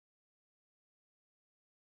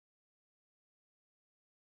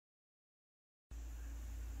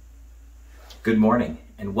Good morning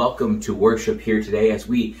and welcome to worship here today as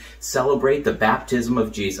we celebrate the baptism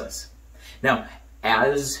of Jesus. Now,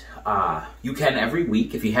 as you can every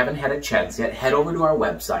week, if you haven't had a chance yet, head over to our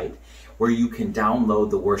website where you can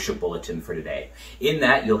download the worship bulletin for today. In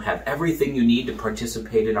that, you'll have everything you need to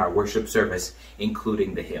participate in our worship service,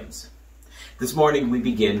 including the hymns. This morning we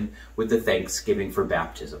begin with the thanksgiving for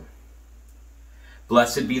baptism.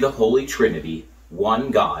 Blessed be the Holy Trinity,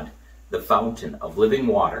 one God, the fountain of living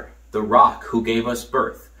water, the rock who gave us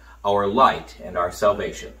birth, our light and our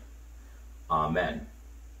salvation. Amen.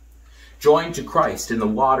 Joined to Christ in the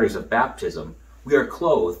waters of baptism, we are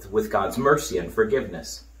clothed with God's mercy and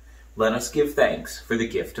forgiveness. Let us give thanks for the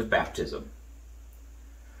gift of baptism.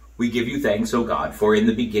 We give you thanks, O God, for in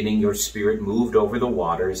the beginning your Spirit moved over the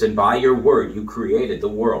waters, and by your word you created the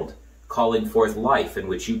world, calling forth life in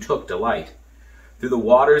which you took delight. Through the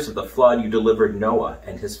waters of the flood you delivered Noah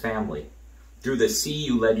and his family. Through the sea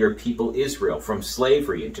you led your people Israel from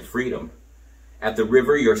slavery into freedom. At the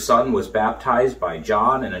river your Son was baptized by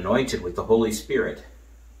John and anointed with the Holy Spirit.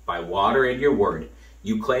 By water and your word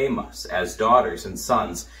you claim us as daughters and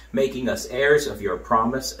sons, making us heirs of your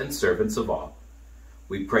promise and servants of all.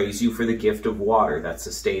 We praise you for the gift of water that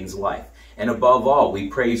sustains life, and above all we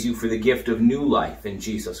praise you for the gift of new life in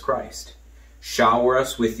Jesus Christ. Shower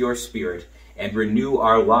us with your Spirit and renew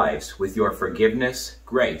our lives with your forgiveness,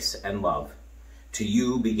 grace, and love. To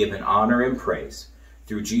you be given honor and praise,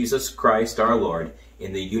 through Jesus Christ our Lord,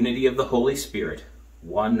 in the unity of the Holy Spirit,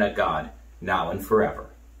 one God, now and forever.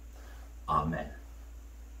 Amen.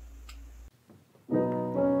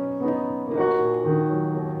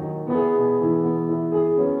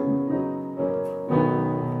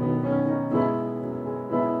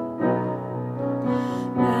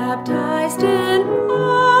 Baptized in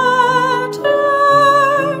water,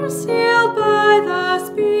 sealed by the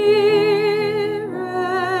Spirit,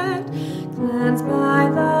 cleansed by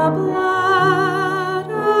the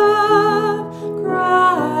blood of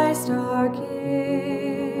Christ our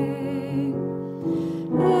King,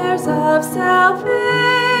 heirs of salvation,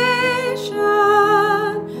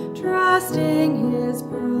 trusting his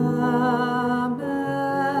promise,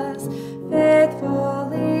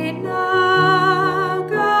 faithfully now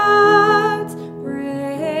God's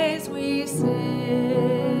praise we sing.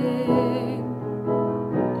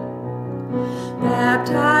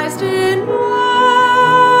 Baptized in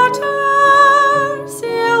water,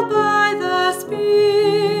 sealed by the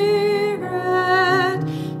Spirit,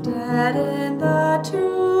 dead in the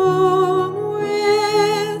tomb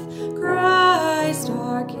with Christ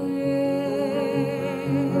our King,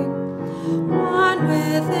 one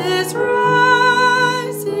with his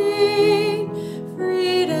rising,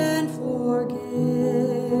 freed and forgiven,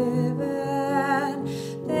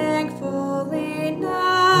 thankfully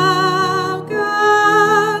now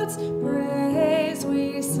God's praise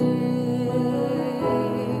we sing.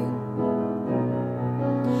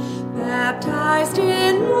 Baptized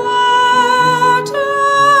in water,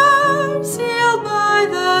 sealed by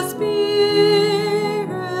the Spirit,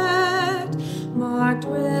 marked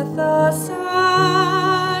with the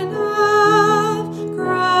sign of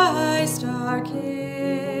Christ our King,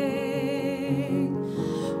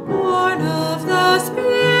 born of the Spirit,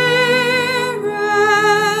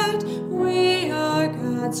 we are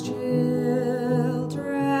God's children,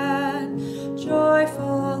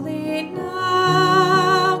 joyfully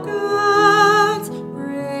now God's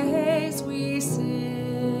praise we sing.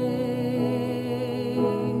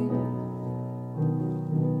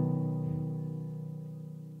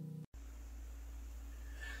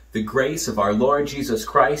 The grace of our Lord Jesus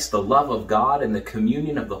Christ, the love of God, and the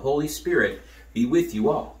communion of the Holy Spirit be with you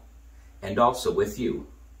all, and also with you.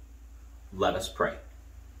 Let us pray.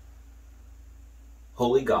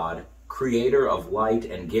 Holy God, creator of light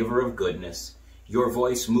and giver of goodness, your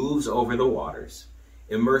voice moves over the waters.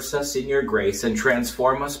 Immerse us in your grace and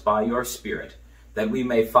transform us by your Spirit, that we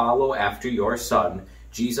may follow after your Son,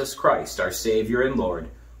 Jesus Christ, our Savior and Lord,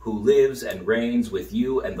 who lives and reigns with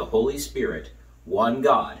you and the Holy Spirit, one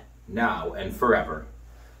God, now and forever.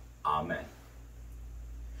 Amen.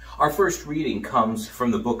 Our first reading comes from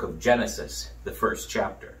the book of Genesis, the first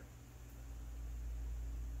chapter.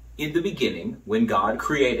 In the beginning, when God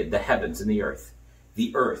created the heavens and the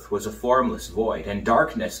earth was a formless void, and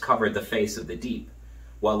darkness covered the face of the deep,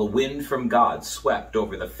 while a wind from God swept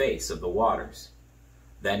over the face of the waters.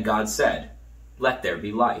 Then God said, "Let there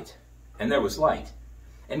be light." And there was light.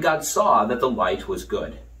 And God saw that the light was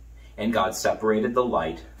good. And God separated the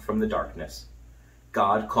light from the darkness.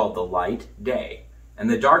 God called the light day, and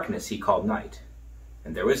the darkness he called night.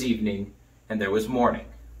 And there was evening, and there was morning,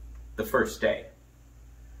 the first day.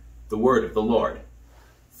 The word of the Lord.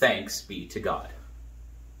 Thanks be to God.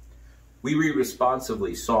 We read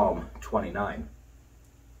responsively Psalm 29.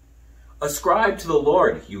 Ascribe to the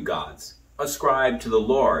Lord, you gods. Ascribe to the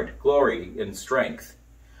Lord glory and strength.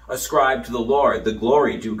 Ascribe to the Lord the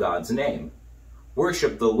glory due God's name.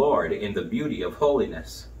 Worship the Lord in the beauty of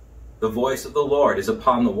holiness. The voice of the Lord is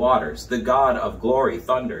upon the waters. The God of glory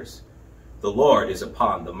thunders. The Lord is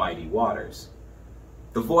upon the mighty waters.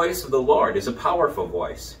 The voice of the Lord is a powerful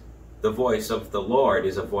voice. The voice of the Lord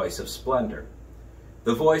is a voice of splendor.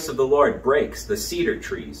 The voice of the Lord breaks the cedar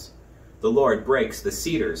trees. The Lord breaks the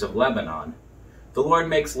cedars of Lebanon. The Lord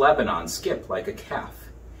makes Lebanon skip like a calf,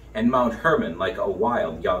 and Mount Hermon like a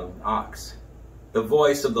wild young ox. The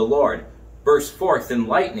voice of the Lord bursts forth in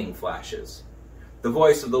lightning flashes. The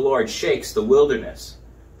voice of the Lord shakes the wilderness.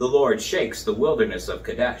 The Lord shakes the wilderness of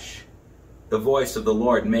Kadesh. The voice of the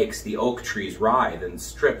Lord makes the oak trees writhe and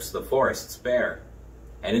strips the forests bare.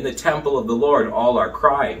 And in the temple of the Lord all are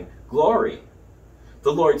crying, Glory!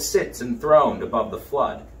 The Lord sits enthroned above the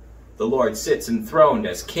flood. The Lord sits enthroned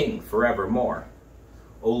as King forevermore.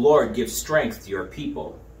 O Lord, give strength to your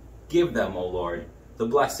people. Give them, O Lord, the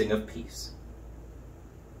blessing of peace.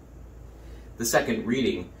 The second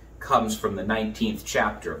reading comes from the 19th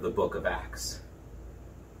chapter of the book of Acts.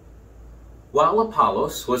 While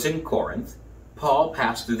Apollos was in Corinth, Paul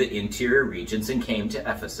passed through the interior regions and came to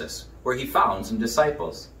Ephesus, where he found some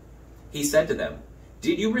disciples. He said to them,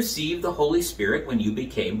 Did you receive the Holy Spirit when you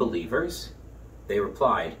became believers? They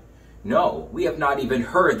replied, No, we have not even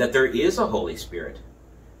heard that there is a Holy Spirit.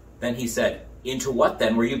 Then he said, Into what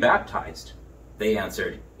then were you baptized? They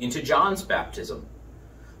answered, Into John's baptism.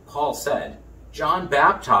 Paul said, John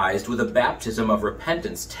baptized with a baptism of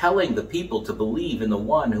repentance, telling the people to believe in the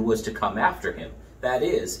one who was to come after him, that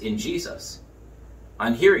is, in Jesus.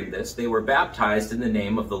 On hearing this, they were baptized in the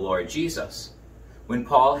name of the Lord Jesus. When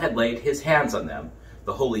Paul had laid his hands on them,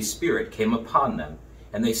 the Holy Spirit came upon them,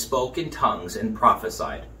 and they spoke in tongues and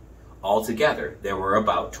prophesied. Altogether, there were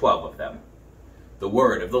about 12 of them. The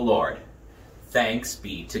word of the Lord. Thanks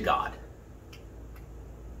be to God.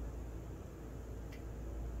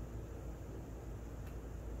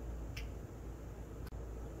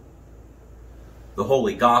 The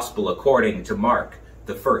Holy Gospel according to Mark,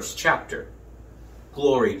 the 1st chapter.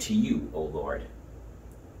 Glory to you, O Lord.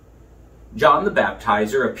 John the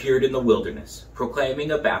Baptizer appeared in the wilderness,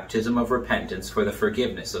 proclaiming a baptism of repentance for the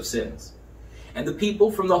forgiveness of sins. And the people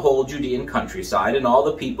from the whole Judean countryside and all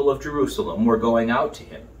the people of Jerusalem were going out to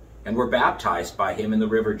him, and were baptized by him in the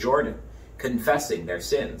river Jordan, confessing their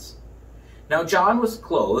sins. Now John was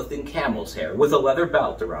clothed in camel's hair, with a leather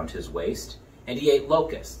belt around his waist, and he ate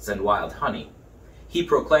locusts and wild honey. He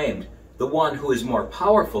proclaimed, The one who is more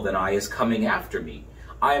powerful than I is coming after me.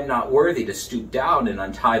 I am not worthy to stoop down and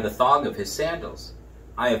untie the thong of his sandals.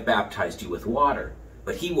 I have baptized you with water,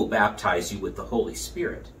 but he will baptize you with the Holy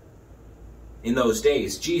Spirit. In those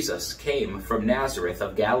days Jesus came from Nazareth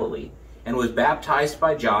of Galilee, and was baptized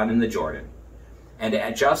by John in the Jordan.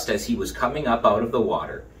 And just as he was coming up out of the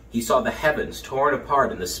water, he saw the heavens torn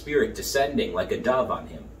apart and the Spirit descending like a dove on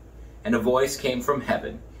him. And a voice came from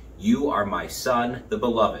heaven, You are my Son, the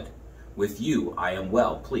Beloved. With you I am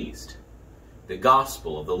well pleased. The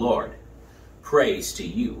Gospel of the Lord. Praise to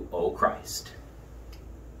you, O Christ.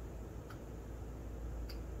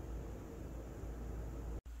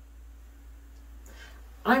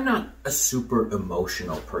 I'm not a super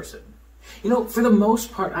emotional person. For the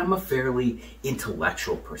most part, I'm a fairly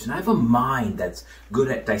intellectual person. I have a mind that's good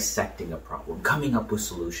at dissecting a problem, coming up with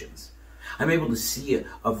solutions. I'm able to see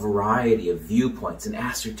a variety of viewpoints and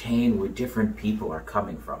ascertain where different people are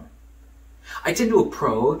coming from. I tend to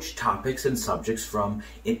approach topics and subjects from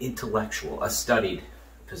an intellectual, a studied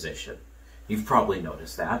position. You've probably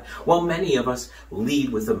noticed that. While many of us lead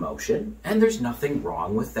with emotion, and there's nothing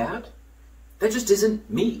wrong with that, that just isn't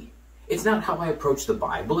me. It's not how I approach the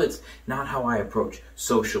Bible. It's not how I approach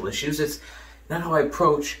social issues. It's not how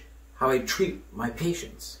I treat my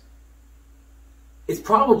patients. It's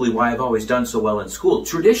probably why I've always done so well in school.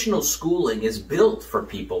 Traditional schooling is built for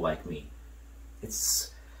people like me.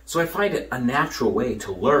 So I find it a natural way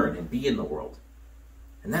to learn and be in the world.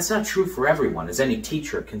 And that's not true for everyone, as any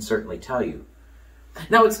teacher can certainly tell you.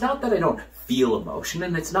 Now, it's not that I don't feel emotion,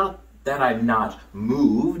 and it's not that I'm not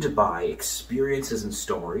moved by experiences and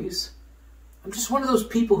stories. I'm just one of those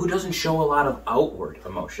people who doesn't show a lot of outward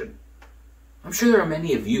emotion. I'm sure there are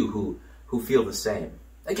many of you who feel the same.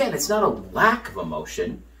 Again, it's not a lack of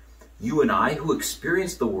emotion. You and I, who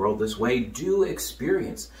experience the world this way, do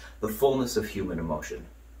experience the fullness of human emotion.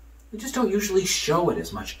 We just don't usually show it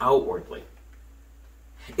as much outwardly.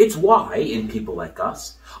 It's why, in people like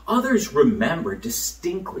us, others remember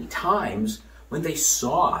distinctly times when they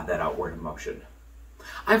saw that outward emotion.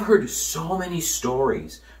 I've heard so many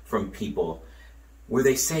stories from people where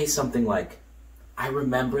they say something like, I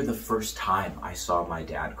remember the first time I saw my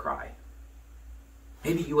dad cry.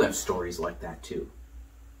 Maybe you have stories like that too.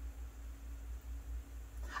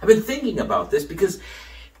 I've been thinking about this because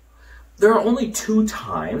there are only 2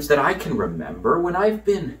 times that I can remember when I've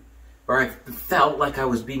felt like I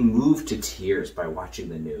was being moved to tears by watching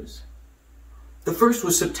the news. The first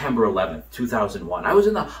was September 11th, 2001. I was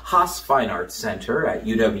in the Haas Fine Arts Center at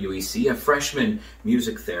UWEC, a freshman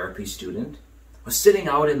music therapy student. I was sitting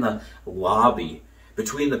out in the lobby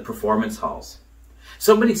between the performance halls.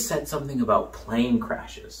 Somebody said something about plane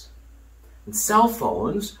crashes. And cell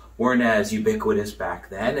phones weren't as ubiquitous back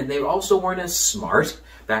then, and they also weren't as smart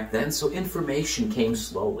back then, so information came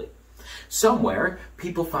slowly. Somewhere,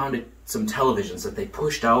 people found some televisions that they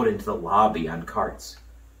pushed out into the lobby on carts.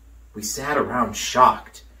 We sat around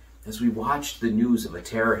shocked as we watched the news of a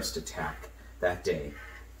terrorist attack that day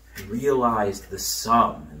and realized the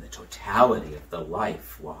sum and the totality of the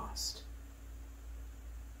life lost.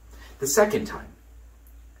 The second time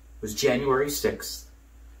was January 6th,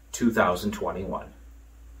 2021.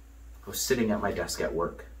 I was sitting at my desk at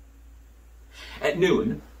work. At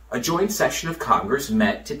noon, a joint session of Congress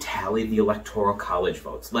met to tally the Electoral College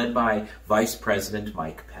votes, led by Vice President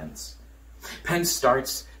Mike Pence. Pence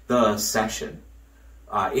starts the session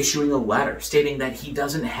issuing a letter stating that he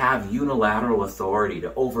doesn't have unilateral authority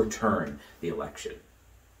to overturn the election.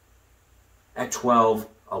 At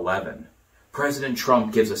 12:11, President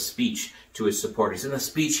Trump gives a speech to his supporters. In the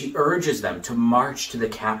speech, he urges them to march to the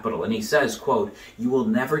Capitol, and he says, quote, "You will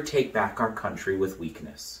never take back our country with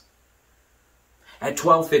weakness." At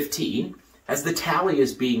 12:15, as the tally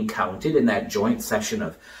is being counted in that joint session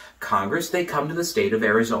of Congress, they come to the state of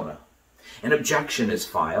Arizona. An objection is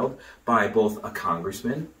filed by both a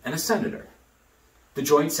congressman and a senator. The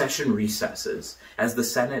joint session recesses as the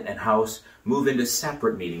Senate and House move into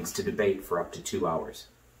separate meetings to debate for up to 2 hours.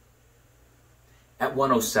 At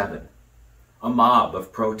 1:07, a mob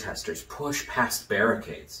of protesters push past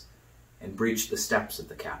barricades and breach the steps of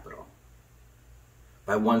the Capitol.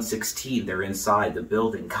 By 1:16, they're inside the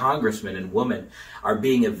building. Congressmen and women are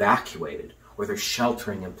being evacuated, or they're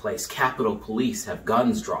sheltering in place. Capitol Police have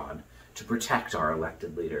guns drawn to protect our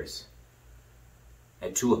elected leaders.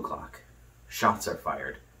 At 2 o'clock, shots are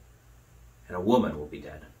fired, and a woman will be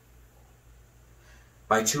dead.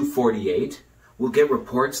 By 2:48, we'll get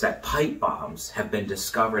reports that pipe bombs have been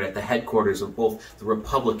discovered at the headquarters of both the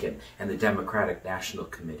Republican and the Democratic National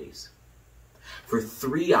Committees. For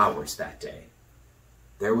 3 hours that day,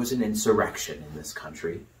 there was an insurrection in this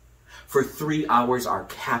country. For 3 hours, our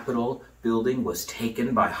Capitol building was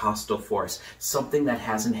taken by hostile force, something that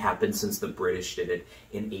hasn't happened since the British did it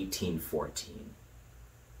in 1814.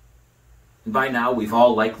 And by now, we've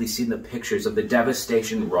all likely seen the pictures of the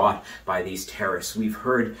devastation wrought by these terrorists. We've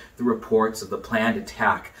heard the reports of the planned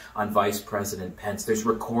attack on Vice President Pence. There's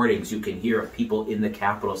recordings you can hear of people in the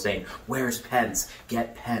Capitol saying, "Where's Pence?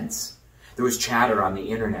 Get Pence." There was chatter on the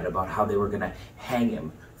internet about how they were going to hang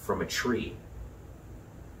him from a tree.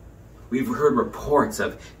 We've heard reports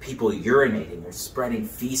of people urinating or spreading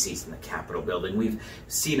feces in the Capitol building. We've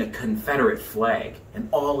seen a Confederate flag and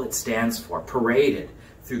all it stands for paraded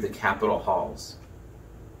through the Capitol halls.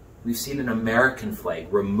 We've seen an American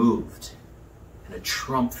flag removed and a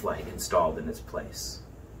Trump flag installed in its place.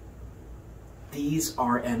 These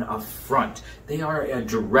are an affront. They are a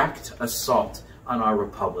direct assault on our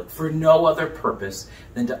republic for no other purpose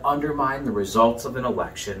than to undermine the results of an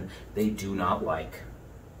election they do not like.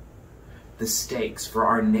 The stakes for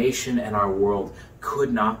our nation and our world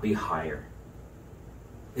could not be higher.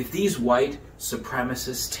 If these white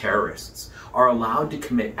supremacist terrorists are allowed to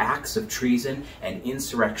commit acts of treason and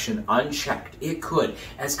insurrection unchecked, it could,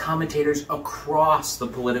 as commentators across the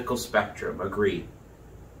political spectrum agree,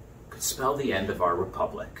 could spell the end of our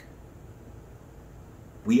republic.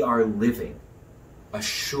 We are living,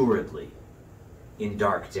 assuredly, in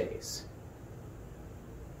dark days.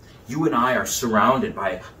 You and I are surrounded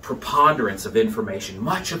by a preponderance of information,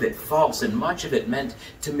 much of it false and much of it meant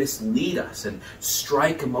to mislead us and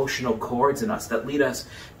strike emotional chords in us that lead us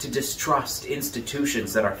to distrust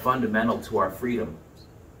institutions that are fundamental to our freedoms.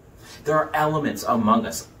 There are elements among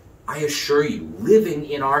us, I assure you, living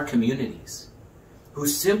in our communities who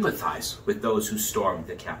sympathize with those who stormed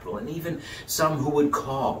the Capitol, and even some who would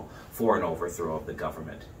call for an overthrow of the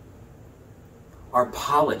government. Our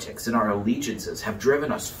politics and our allegiances have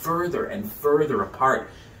driven us further and further apart,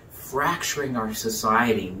 fracturing our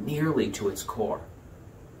society nearly to its core.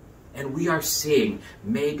 And we are seeing,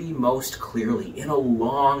 maybe most clearly in a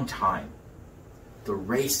long time, the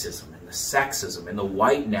racism and the sexism and the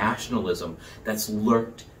white nationalism that's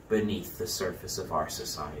lurked beneath the surface of our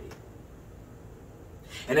society.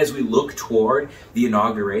 And as we look toward the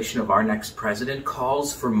inauguration of our next president,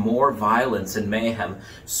 calls for more violence and mayhem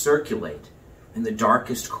circulate in the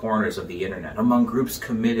darkest corners of the internet among groups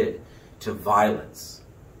committed to violence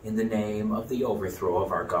in the name of the overthrow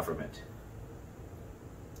of our government.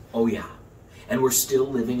 Oh yeah, and we're still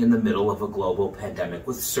living in the middle of a global pandemic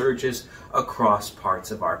with surges across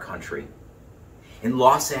parts of our country. In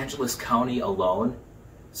Los Angeles County alone,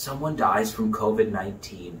 someone dies from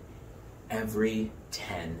COVID-19 every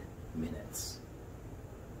 10 minutes.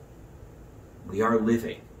 We are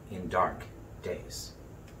living in dark days.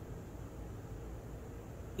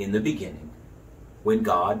 In the beginning, when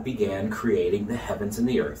God began creating the heavens and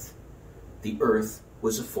the earth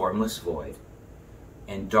was a formless void,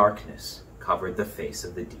 and darkness covered the face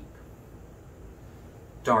of the deep.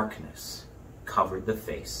 Darkness covered the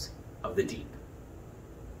face of the deep.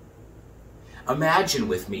 Imagine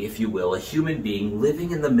with me, if you will, a human being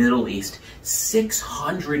living in the Middle East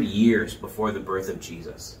 600 years before the birth of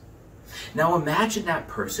Jesus. Now imagine that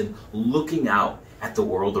person looking out at the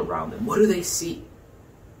world around them. What do they see?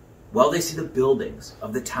 Well, they see the buildings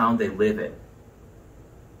of the town they live in.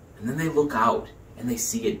 And then they look out and they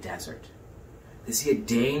see a desert. They see a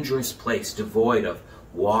dangerous place devoid of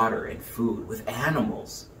water and food, with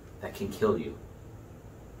animals that can kill you.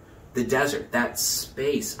 The desert, that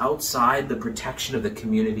space outside the protection of the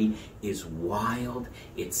community, is wild,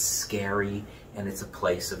 it's scary, and it's a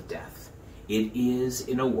place of death. It is,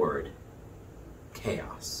 in a word,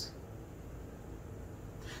 chaos.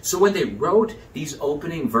 So when they wrote these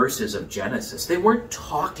opening verses of Genesis, they weren't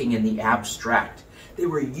talking in the abstract. They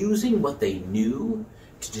were using what they knew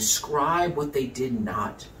to describe what they did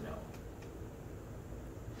not know.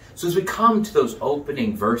 So as we come to those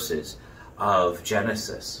opening verses of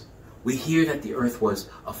Genesis, we hear that the earth was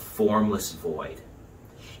a formless void.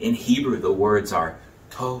 In Hebrew, the words are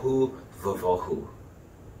tohu vavohu.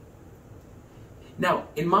 Now,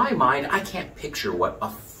 in my mind, I can't picture what a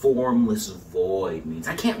formless void means.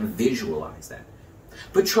 I can't visualize that.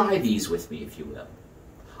 But try these with me, if you will.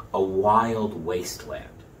 A wild wasteland,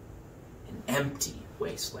 an empty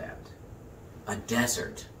wasteland, a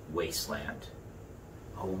desert wasteland,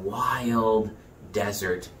 a wild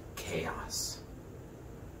desert chaos.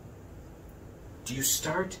 Do you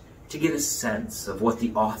start to get a sense of what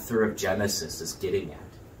the author of Genesis is getting at?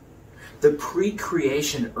 The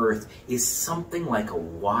pre-creation earth is something like a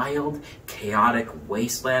wild, chaotic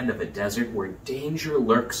wasteland of a desert where danger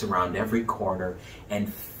lurks around every corner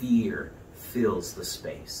and fear fills the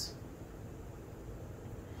space.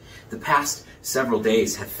 The past several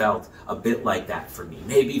days have felt a bit like that for me,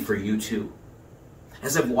 maybe for you too.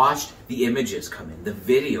 As I've watched the images come in, the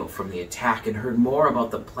video from the attack, and heard more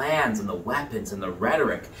about the plans and the weapons and the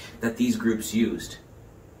rhetoric that these groups used,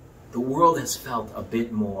 the world has felt a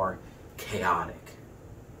bit more chaotic.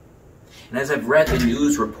 And as I've read the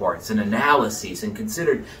news reports and analyses and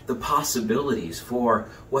considered the possibilities for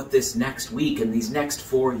what this next week and these next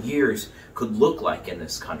 4 years could look like in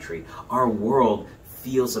this country, our world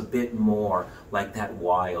feels a bit more like that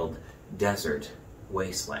wild desert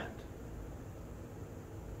wasteland.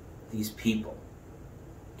 These people,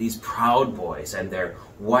 these Proud Boys and their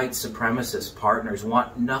white supremacist partners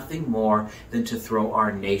want nothing more than to throw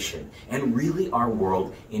our nation and really our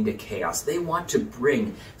world into chaos. They want to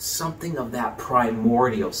bring something of that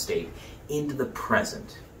primordial state into the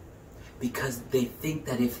present because they think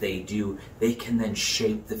that if they do, they can then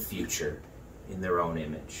shape the future in their own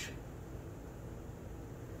image.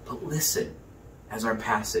 But listen as our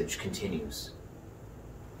passage continues.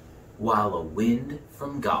 While a wind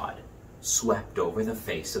from God swept over the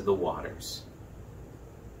face of the waters.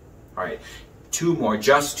 All right,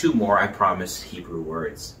 just two more, I promise, Hebrew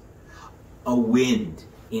words. A wind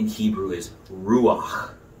in Hebrew is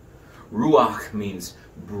ruach. Ruach means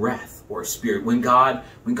breath or spirit. When God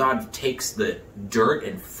takes the dirt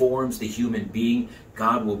and forms the human being,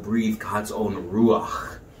 God will breathe God's own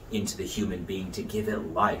ruach into the human being to give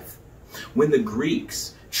it life. When the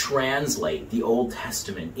Greeks translate the Old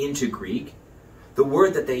Testament into Greek, the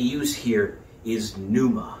word that they use here is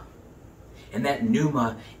pneuma. And that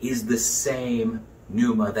pneuma is the same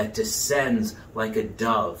pneuma that descends like a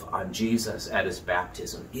dove on Jesus at his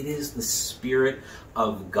baptism. It is the Spirit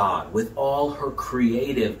of God with all her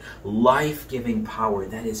creative, life-giving power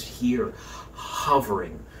that is here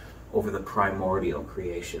hovering over the primordial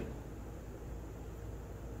creation.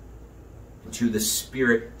 To the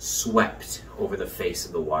Spirit swept over the face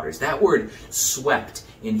of the waters. That word swept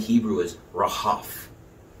in Hebrew is rahaf.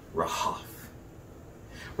 Rahaf.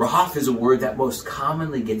 Rahaf is a word that most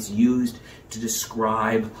commonly gets used to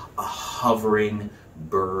describe a hovering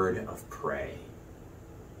bird of prey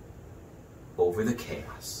over the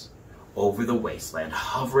chaos, over the wasteland,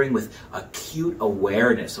 hovering with acute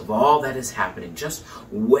awareness of all that is happening, just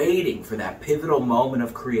waiting for that pivotal moment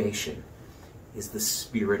of creation, is the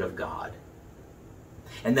Spirit of God.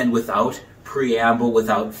 And then without preamble,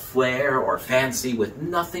 without flair or fancy, with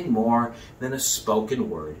nothing more than a spoken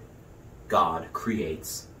word, God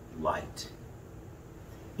creates light.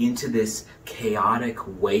 Into this chaotic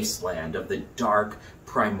wasteland of the dark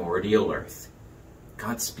primordial earth,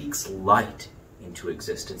 God speaks light into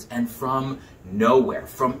existence. And from nowhere,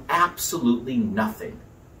 from absolutely nothing,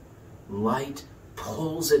 light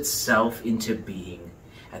pulls itself into being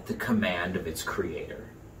at the command of its creator.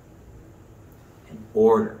 And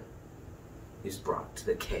order is brought to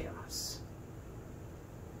the chaos.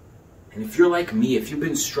 And if you're like me, if you've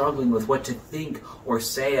been struggling with what to think or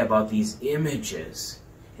say about these images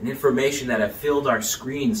and information that have filled our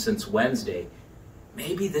screens since Wednesday,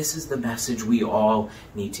 maybe this is the message we all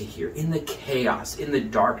need to hear. In the chaos, in the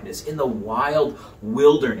darkness, in the wild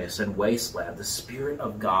wilderness and wasteland, the Spirit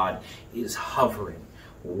of God is hovering,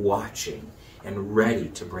 watching, and ready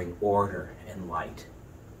to bring order and light.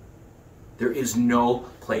 There is no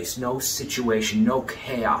place, no situation, no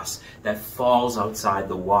chaos that falls outside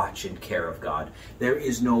the watch and care of God. There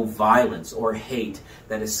is no violence or hate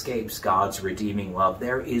that escapes God's redeeming love.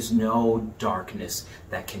 There is no darkness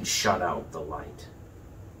that can shut out the light.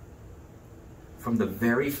 From the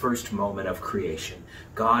very first moment of creation,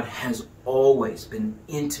 God has always been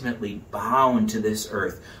intimately bound to this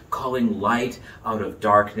earth, calling light out of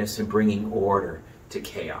darkness and bringing order to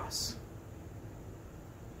chaos.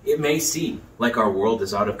 It may seem like our world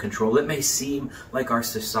is out of control. It may seem like our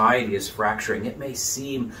society is fracturing. It may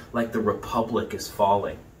seem like the republic is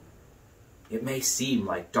falling. It may seem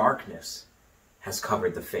like darkness has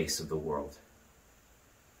covered the face of the world.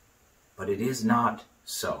 But it is not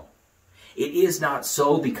so. It is not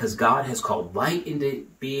so because God has called light into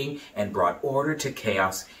being and brought order to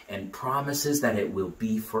chaos and promises that it will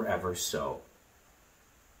be forever so.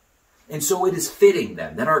 And so it is fitting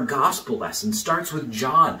then that our gospel lesson starts with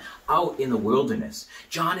John out in the wilderness.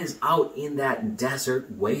 John is out in that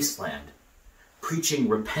desert wasteland, preaching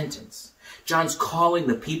repentance. John's calling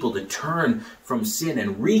the people to turn from sin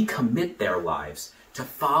and recommit their lives to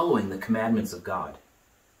following the commandments of God.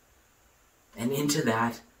 And into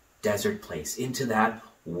that desert place, into that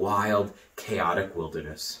wild, chaotic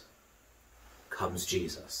wilderness, comes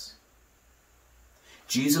Jesus.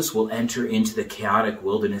 Jesus will enter into the chaotic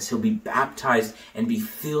wilderness. He'll be baptized and be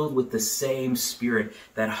filled with the same Spirit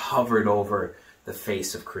that hovered over the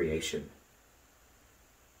face of creation.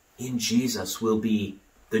 In Jesus will be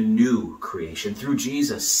the new creation. Through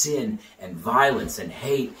Jesus, sin and violence and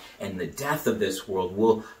hate and the death of this world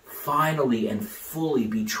will finally and fully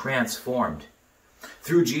be transformed.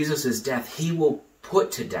 Through Jesus' death, he will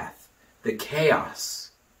put to death the chaos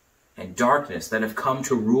and darkness that have come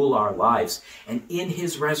to rule our lives. And in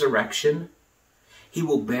his resurrection, he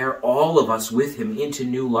will bear all of us with him into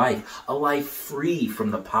new life, a life free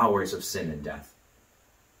from the powers of sin and death.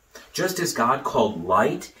 Just as God called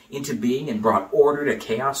light into being and brought order to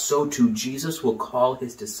chaos, so too Jesus will call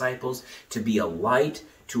his disciples to be a light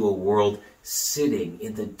to a world sitting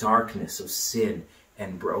in the darkness of sin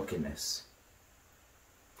and brokenness.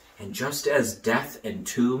 And just as death and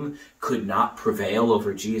tomb could not prevail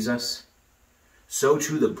over Jesus, so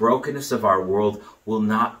too the brokenness of our world will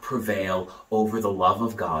not prevail over the love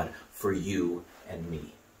of God for you and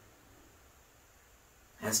me.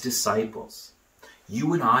 As disciples,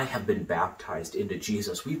 you and I have been baptized into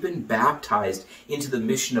Jesus. We've been baptized into the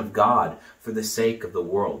mission of God for the sake of the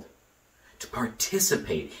world, to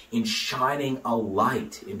participate in shining a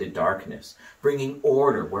light into darkness, bringing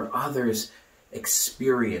order where others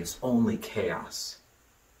experience only chaos.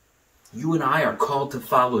 You and I are called to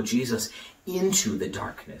follow Jesus into the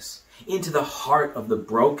darkness, into the heart of the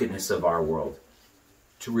brokenness of our world,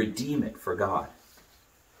 to redeem it for God.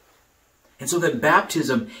 And so that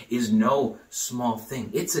baptism is no small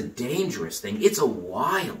thing. It's a dangerous thing. It's a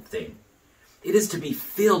wild thing. It is to be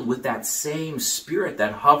filled with that same Spirit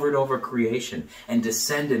that hovered over creation and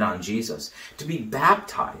descended on Jesus. To be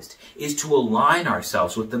baptized is to align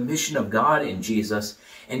ourselves with the mission of God in Jesus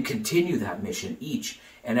and continue that mission each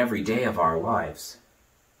and every day of our lives.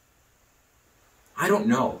 I don't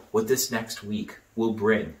know what this next week will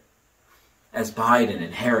bring as Biden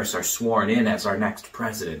and Harris are sworn in as our next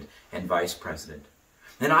president and vice president.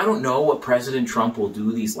 And I don't know what President Trump will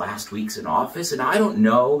do these last weeks in office, and I don't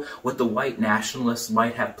know what the white nationalists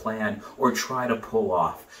might have planned or try to pull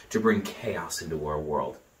off to bring chaos into our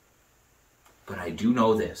world. But I do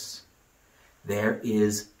know this. There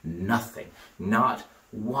is nothing, not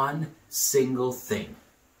one single thing,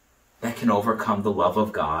 that can overcome the love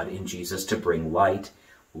of God in Jesus to bring light,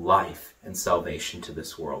 life, and salvation to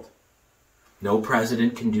this world. No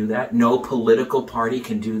president can do that. No political party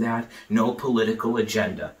can do that. No political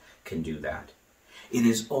agenda can do that. It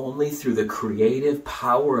is only through the creative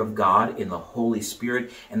power of God in the Holy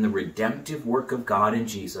Spirit and the redemptive work of God in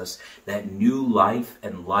Jesus that new life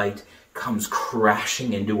and light comes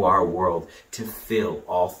crashing into our world to fill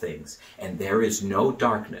all things. And there is no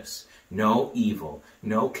darkness, no evil,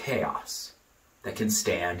 no chaos that can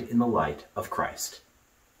stand in the light of Christ.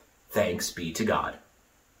 Thanks be to God.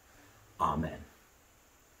 Amen.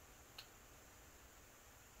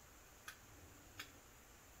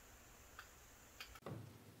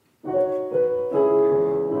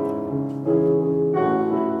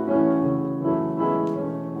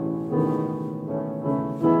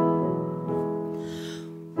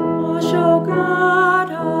 Wash, O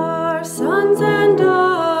God, our sons and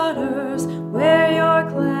daughters, where your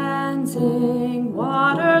cleansing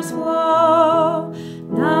waters flow.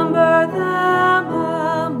 Number them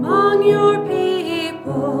among your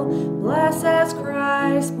people, bless as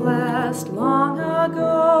Christ blessed long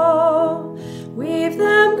ago. Weave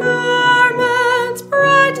them garments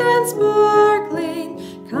bright and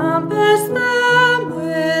sparkling, compass them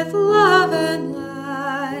with love and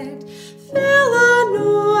light. Fill,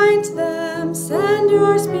 anoint them, send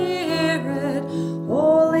your Spirit,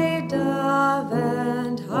 holy dove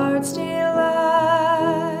and heart's delight.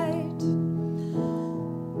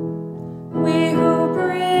 We who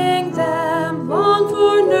bring them long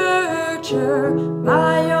for nurture,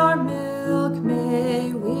 by your milk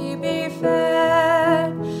may we be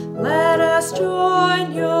fed. Let us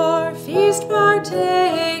join your feast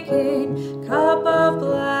partaking, cup of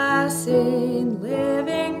blessing,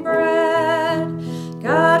 living bread.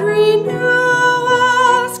 God, renew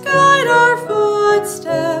us, guide our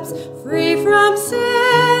footsteps, free from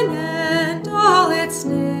sin and all its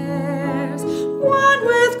snares. One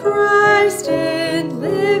with Christ in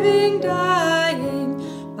living dying,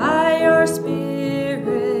 by your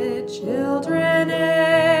Spirit, children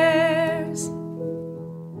heirs.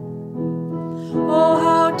 Oh,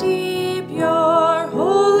 how deep your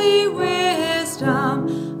holy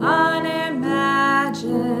wisdom, unimagined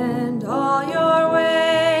all your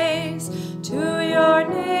ways. To your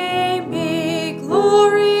name be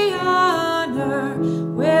glory, honor,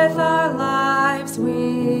 with our lives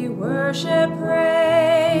we worship,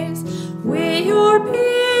 praise. We, your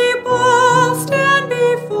people, stand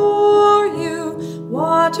before you,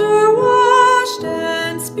 water washed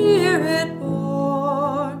and Spirit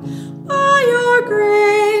born. By your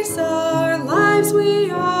grace our lives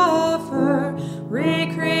we offer,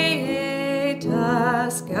 recreate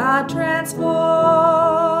us, God, transform.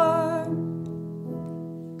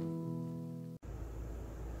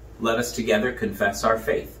 Let us together confess our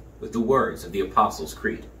faith with the words of the Apostles'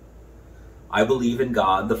 Creed. I believe in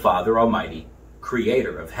God, the Father Almighty,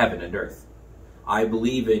 creator of heaven and earth. I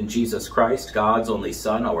believe in Jesus Christ, God's only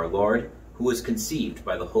Son, our Lord, who was conceived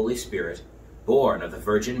by the Holy Spirit, born of the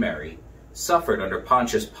Virgin Mary, suffered under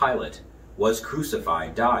Pontius Pilate, was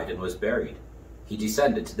crucified, died, and was buried. He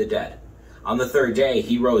descended to the dead. On the third day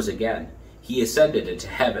he rose again. He ascended into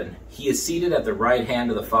heaven. He is seated at the right hand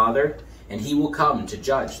of the Father, and he will come to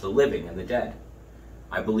judge the living and the dead.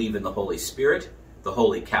 I believe in the Holy Spirit, the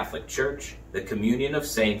Holy Catholic Church, the communion of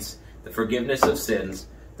saints, the forgiveness of sins,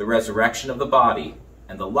 the resurrection of the body,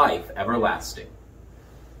 and the life everlasting.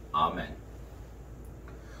 Amen.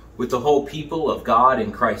 With the whole people of God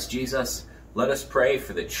in Christ Jesus, let us pray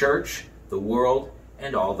for the Church, the world,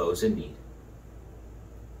 and all those in need.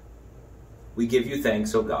 We give you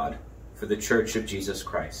thanks, O God, for the Church of Jesus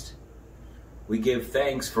Christ. We give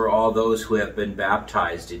thanks for all those who have been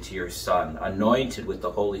baptized into your Son, anointed with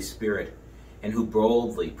the Holy Spirit, and who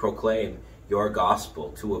boldly proclaim your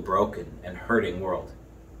gospel to a broken and hurting world.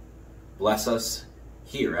 Bless us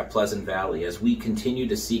here at Pleasant Valley as we continue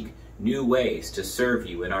to seek new ways to serve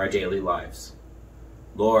you in our daily lives.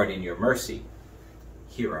 Lord, in your mercy,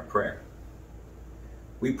 hear our prayer.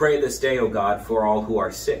 We pray this day, O God, for all who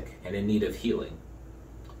are sick and in need of healing.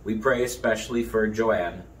 We pray especially for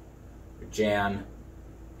Joanne, Jan,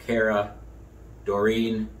 Kara,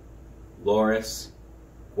 Doreen, Loris,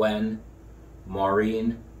 Gwen,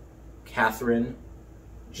 Maureen, Catherine,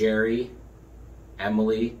 Jerry,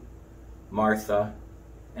 Emily, Martha,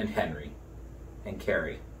 and Henry, and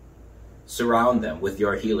Carrie. Surround them with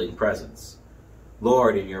your healing presence.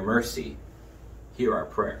 Lord, in your mercy, hear our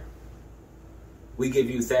prayer. We give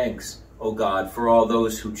you thanks, O God, for all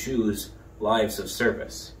those who choose lives of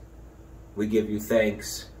service. We give you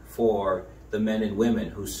thanks for the men and women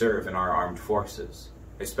who serve in our armed forces,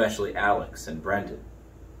 especially Alex and Brendan.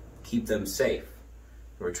 Keep them safe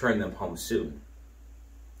and return them home soon.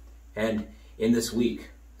 And in this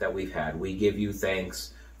week that we've had, we give you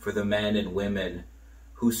thanks for the men and women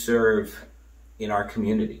who serve in our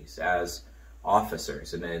communities as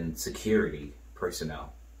officers and in security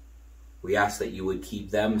personnel. We ask that you would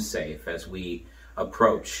keep them safe as we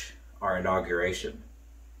approach our inauguration.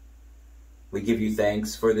 We give you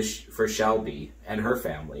thanks for Shelby and her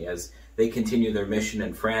family as they continue their mission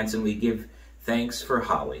in France, and we give thanks for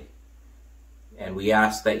Holly. And we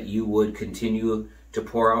ask that you would continue to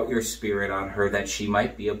pour out your Spirit on her, that she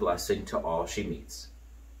might be a blessing to all she meets.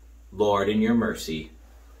 Lord, in your mercy,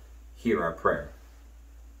 hear our prayer.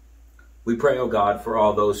 We pray, O God, for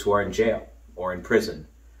all those who are in jail or in prison,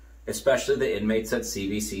 especially the inmates at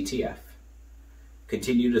CVCTF.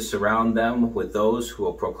 Continue to surround them with those who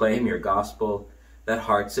will proclaim your gospel, that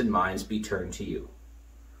hearts and minds be turned to you.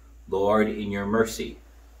 Lord, in your mercy,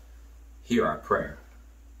 hear our prayer.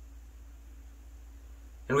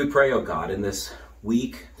 And we pray, O God, in this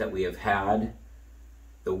week that we have had,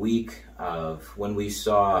 the week of when we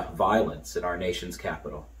saw violence in our nation's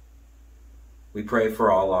capital, we pray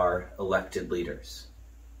for all our elected leaders.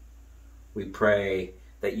 We pray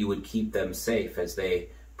that you would keep them safe as they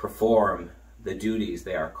perform the duties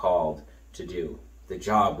they are called to do, the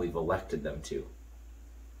job we've elected them to.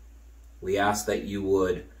 We ask that you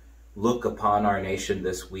would look upon our nation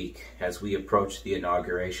this week as we approach the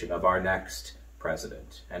inauguration of our next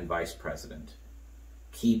president and vice president.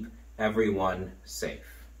 Keep everyone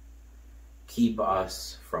safe. Keep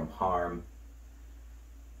us from harm.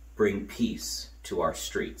 Bring peace to our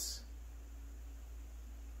streets.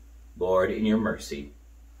 Lord, in your mercy,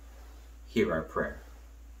 hear our prayer.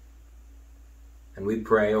 And we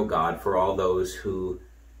pray, O God, for all those who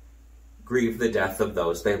grieve the death of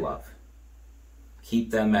those they love.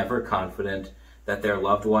 Keep them ever confident that their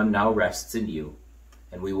loved one now rests in you,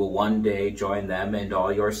 and we will one day join them and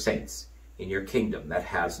all your saints in your kingdom that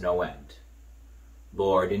has no end.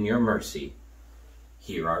 Lord, in your mercy,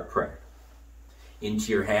 hear our prayer.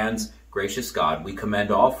 Into your hands, gracious God, we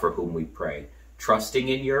commend all for whom we pray, trusting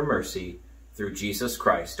in your mercy through Jesus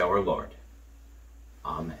Christ our Lord.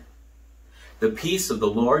 Amen. The peace of the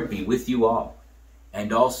Lord be with you all,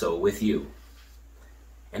 and also with you.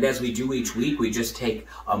 And as we do each week, we just take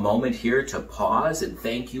a moment here to pause and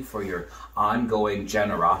thank you for your ongoing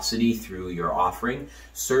generosity through your offering.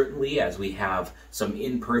 Certainly, as we have some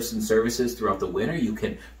in-person services throughout the winter, you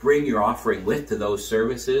can bring your offering with to those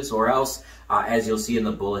services, or else, as you'll see in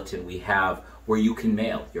the bulletin, we have where you can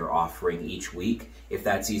mail your offering each week. If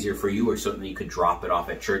that's easier for you, or certainly you could drop it off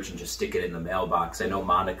at church and just stick it in the mailbox. I know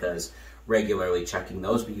Monica is regularly checking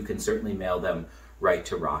those, but you can certainly mail them right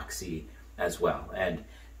to Roxy as well. And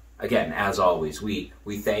again, as always, we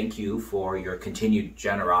thank you for your continued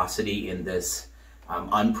generosity in this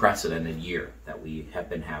unprecedented year that we have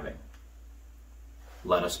been having.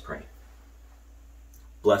 Let us pray.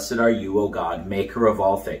 Blessed are you, O God, maker of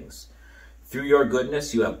all things. Through your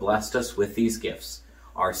goodness you have blessed us with these gifts,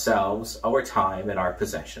 ourselves, our time, and our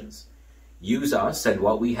possessions. Use us and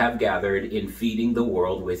what we have gathered in feeding the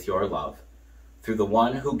world with your love, through the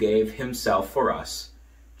one who gave himself for us,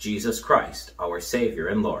 Jesus Christ, our Savior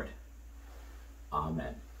and Lord.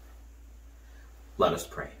 Amen. Let us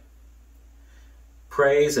pray.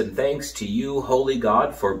 Praise and thanks to you, holy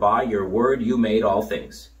God, for by your word you made all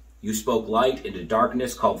things. You spoke light into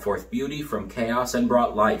darkness, called forth beauty from chaos, and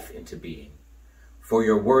brought life into being. For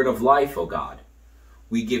your word of life, O God,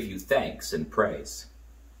 we give you thanks and praise.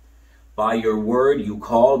 By your word you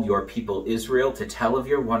called your people Israel to tell of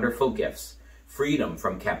your wonderful gifts, freedom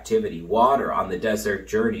from captivity, water on the desert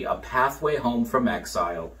journey, a pathway home from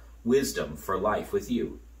exile, wisdom for life with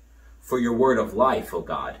you. For your word of life, O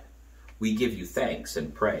God, we give you thanks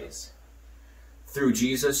and praise. Through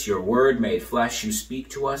Jesus, your word made flesh, you speak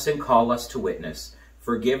to us and call us to witness,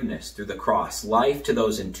 forgiveness through the cross, life to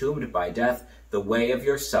those entombed by death, the way of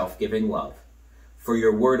your self-giving love. For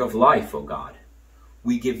your word of life, O God,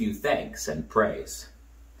 we give you thanks and praise.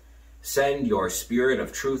 Send your Spirit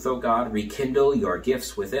of truth, O God, rekindle your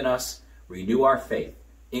gifts within us, renew our faith,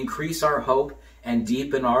 increase our hope, and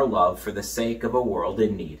deepen our love for the sake of a world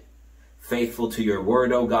in need. Faithful to your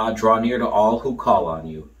word, O God, draw near to all who call on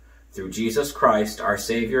you. Through Jesus Christ, our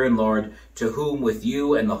Savior and Lord, to whom with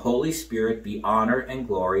you and the Holy Spirit be honor and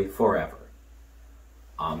glory forever.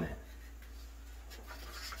 Amen.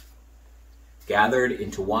 Gathered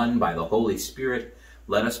into one by the Holy Spirit,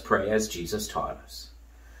 let us pray as Jesus taught us.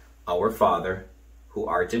 Our Father, who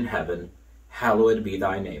art in heaven, hallowed be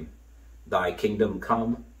thy name. Thy kingdom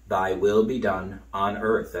come, Thy will be done on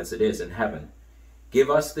earth as it is in heaven. Give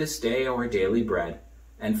us this day our daily bread,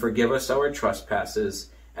 and forgive us our trespasses,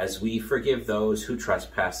 as we forgive those who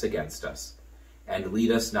trespass against us. And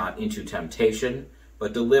lead us not into temptation,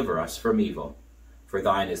 but deliver us from evil. For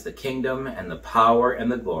thine is the kingdom, and the power,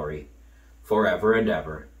 and the glory, forever and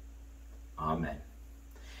ever. Amen.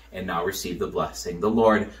 And now receive the blessing. The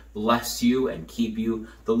Lord bless you and keep you.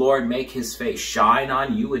 The Lord make his face shine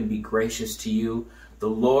on you and be gracious to you. The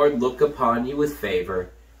Lord look upon you with favor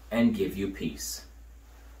and give you peace.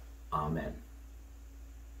 Amen.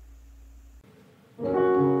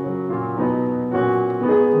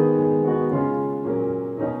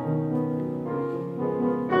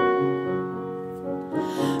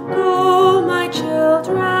 Go, my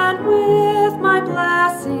children, with my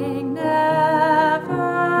blessing, never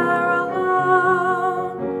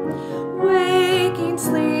alone. Waking,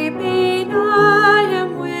 sleeping, I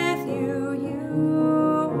am with you.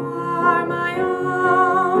 You are my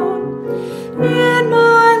own. In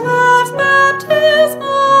my love's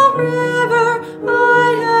baptismal river,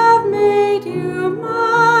 I have made you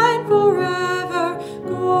mine forever.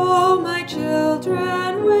 Go, my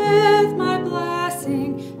children, with my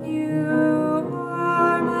blessing, you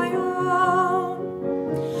are my own.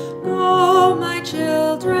 Go, my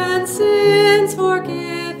children, sins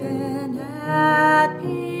forgiven, at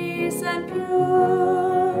peace and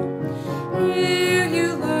pure. Here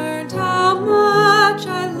you learned how much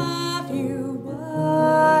I love you,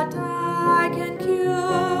 what I can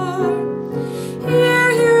cure.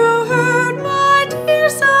 Here you heard my dear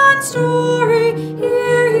son's story.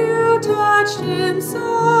 Here you touched him,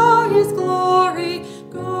 saw his glory.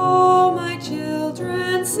 Go, my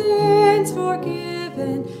children, sins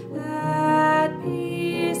forgiven, at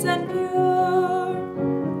peace and pure.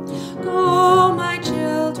 Go, my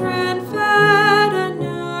children, fed and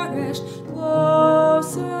nourished,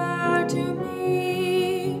 closer to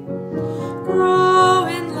me. Grow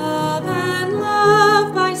in love and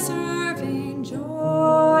love by serving,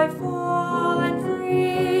 joyful and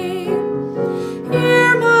free.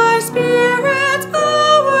 Here my Spirit's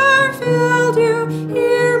power filled you,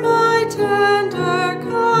 here my tender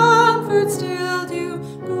comfort stilled you.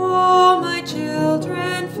 Go, my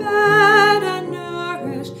children, fed and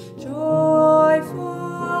nourished,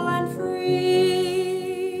 joyful and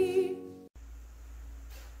free.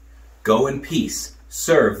 Go in peace,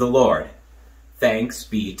 serve the Lord. Thanks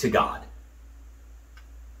be to God.